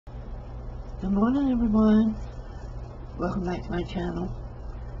Good morning, everyone. Welcome back to my channel.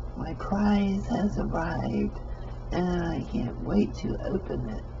 My prize has arrived, and I can't wait to open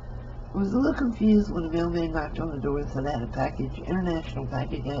it. I was a little confused when the mailman knocked on the door and said I had a package, international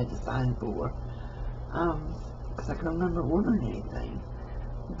package I had to sign for. Because I couldn't remember ordering anything.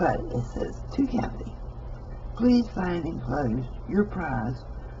 But it says, "To Kathie, please find enclosed your prize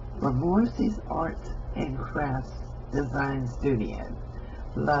for Morrisseys Arts and Crafts Design Studio.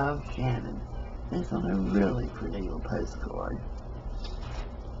 Love, Shannon." And it's on a really pretty little postcard.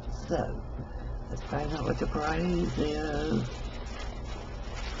 So, let's find out what the prize is.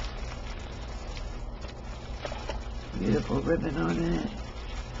 Beautiful ribbon on it.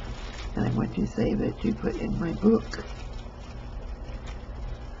 And I want to save it to put in my book.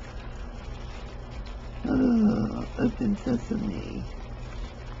 Oh, open sesame.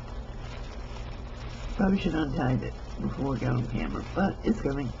 Probably should untie it before I go on camera, but it's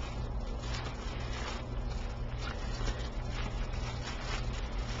coming.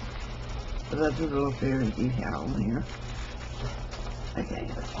 I love the little fairy decal on here. Okay,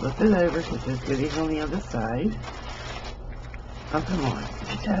 let's flip it over because there's goodies on the other side. Oh, come on.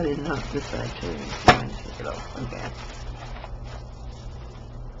 I tied it up this side too. I'm going to take it off. Okay.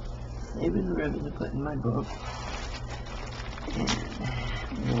 Saving the ribbon to put in my book.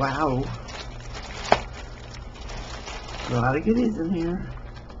 And wow. A lot of goodies in here.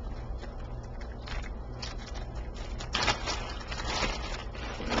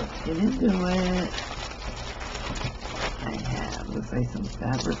 Let's get into it. I have, looks like some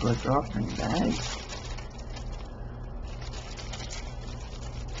fabric with offering bags.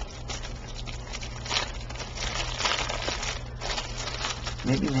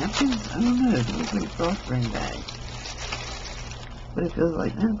 Maybe napkins? I don't know. It looks like drawstring bags. But it feels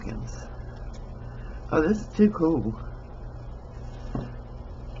like napkins. Oh, this is too cool.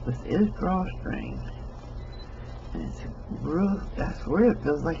 This is drawstring. And it's real, I swear it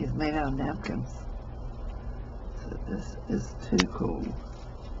feels like it's made out of napkins. So this is too cool.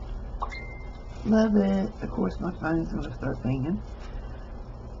 Love it. Of course my phone's going to start pinging.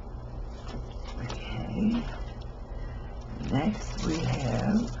 Okay. Next we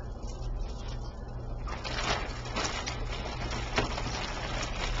have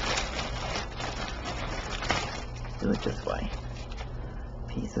do it this way.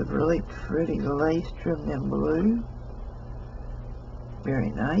 Piece of really pretty lace trimmed in blue. Very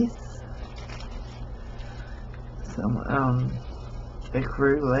nice. Some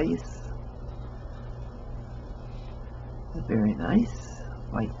ecru lace. Very nice.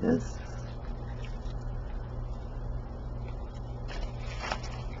 Like this.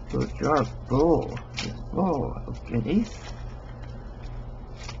 Little jar full. It's full of goodies.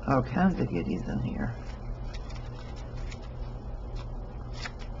 All kinds of goodies in here.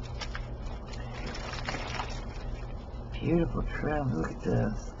 Beautiful trim. Look at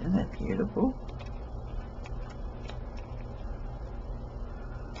this. Isn't that beautiful?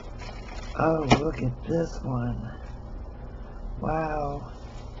 Oh, look at this one. Wow.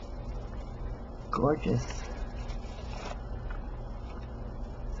 Gorgeous.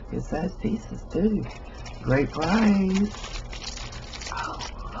 Good sized pieces too. Great price. Oh,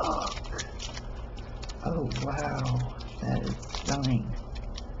 look. Oh, wow. That is stunning.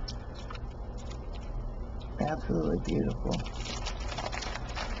 Absolutely beautiful.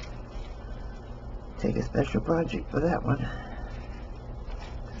 Take a special project for that one.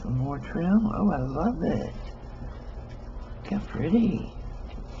 Some more trim. Oh, I love it. Look how pretty.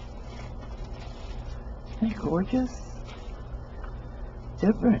 Isn't that gorgeous?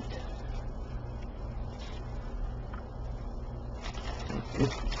 Different. A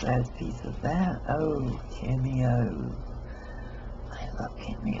good sized piece of that. Oh, cameo. I love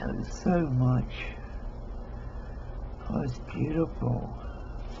cameos so much. Oh, it's beautiful.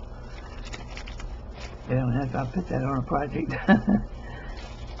 I don't know if I'll put that on a project.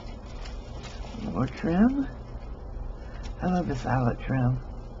 More trim. I love this eyelet trim.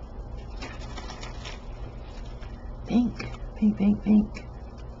 Pink. Pink, pink, pink.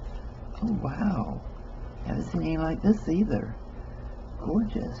 Oh, wow. Haven't seen anything like this either.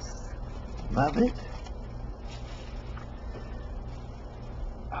 Gorgeous. Love it.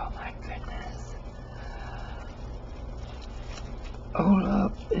 Oh, my goodness. Hold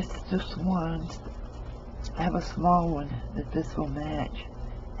up. It's just one. I have a small one that this will match.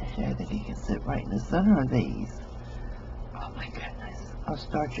 I show that you can sit right in the center of these. Oh, my goodness. I'll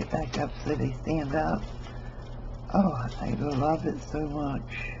start it back up so they stand up. Oh, I love it so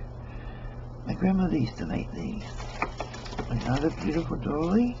much. My grandmother used to make these. Another beautiful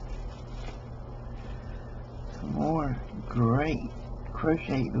dolly. Some more great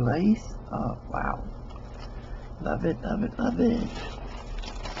crochet lace. Oh, wow. Love it, love it, love it.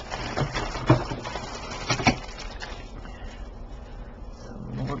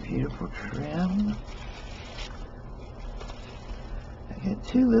 Some more beautiful trim. I got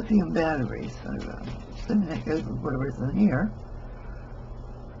 2 lithium batteries, so I'm assuming that goes with whatever's in here.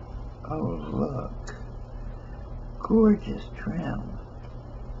 Oh, look. Gorgeous trim.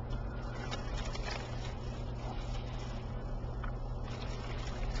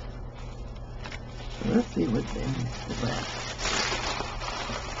 So let's see what's in the rest.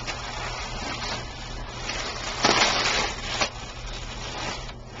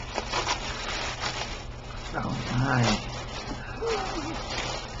 Oh my.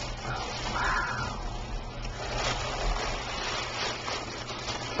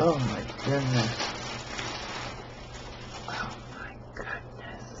 Oh my goodness. Oh my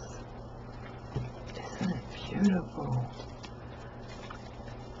goodness. Isn't it beautiful?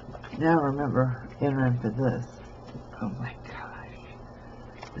 Now remember, entering for this. Oh my gosh.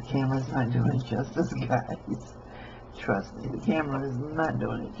 The camera's not doing it justice, guys. Trust me, the camera is not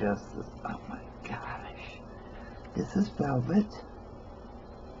doing it justice. Oh my gosh. This is velvet.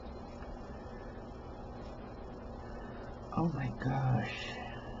 Oh my gosh.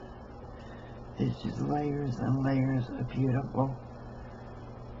 It's just layers and layers of beautiful.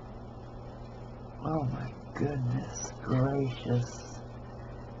 Oh my goodness gracious.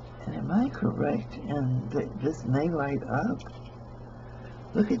 And am I correct in that this may light up?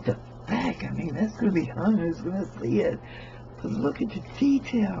 Look at the back. I mean, that's going to be hung. Who's going to see it? But look at the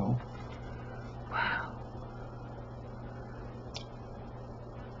detail. Wow.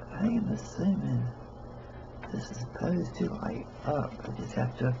 I am assuming this is supposed to light up. I just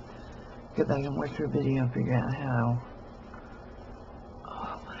have to go back and watch your video and figure out how.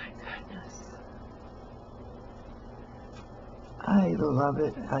 Oh my goodness. I love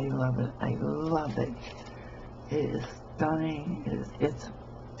it. I love it. I love it. It is stunning. It's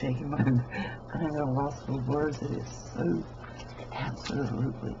taking my, I'm at a loss for words. It is so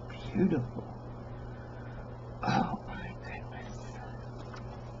absolutely beautiful. Oh my goodness.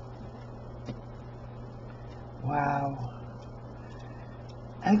 Wow.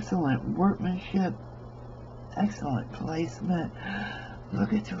 Excellent workmanship. Excellent placement.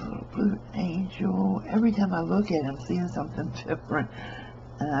 Look at the little blue angel. Every time I look at it, I'm seeing something different.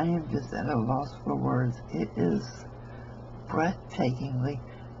 And I am just at a loss for words. It is breathtakingly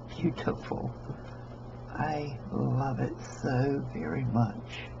beautiful. I love it so very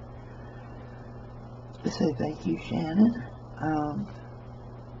much. So thank you, Shannon.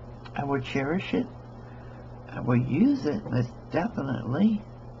 I will cherish it. I will use it, most definitely.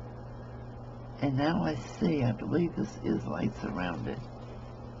 And now I see, I believe this is lights around it.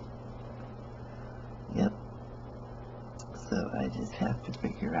 Yep. So I just have to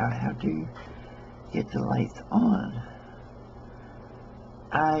figure out how to get the lights on.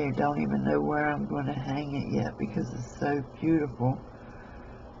 I don't even know where I'm going to hang it yet because it's so beautiful.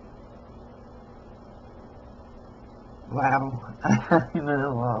 Wow, I'm at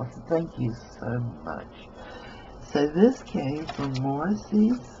a loss. Thank you so much. So this came from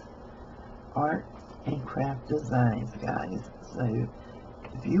Morrisseys Art and Craft Designs, guys. So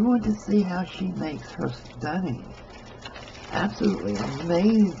if you want to see how she makes her stunning, absolutely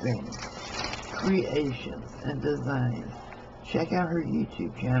amazing creations and designs, check out her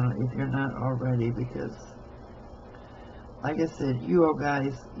YouTube channel if you're not already, because like I said, you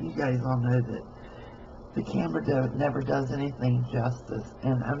guys all know that the camera never does anything justice,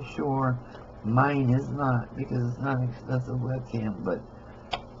 and I'm sure mine is not, because it's not an expensive webcam, but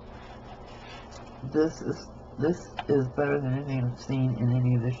this is better than anything I've seen in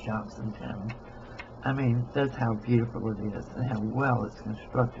any of the shops in town. I mean, that's how beautiful it is and how well it's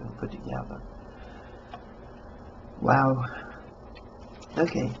constructed and put together. Wow.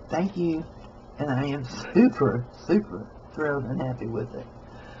 Okay, thank you, and I am super, super thrilled and happy with it.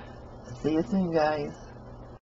 See you soon, guys.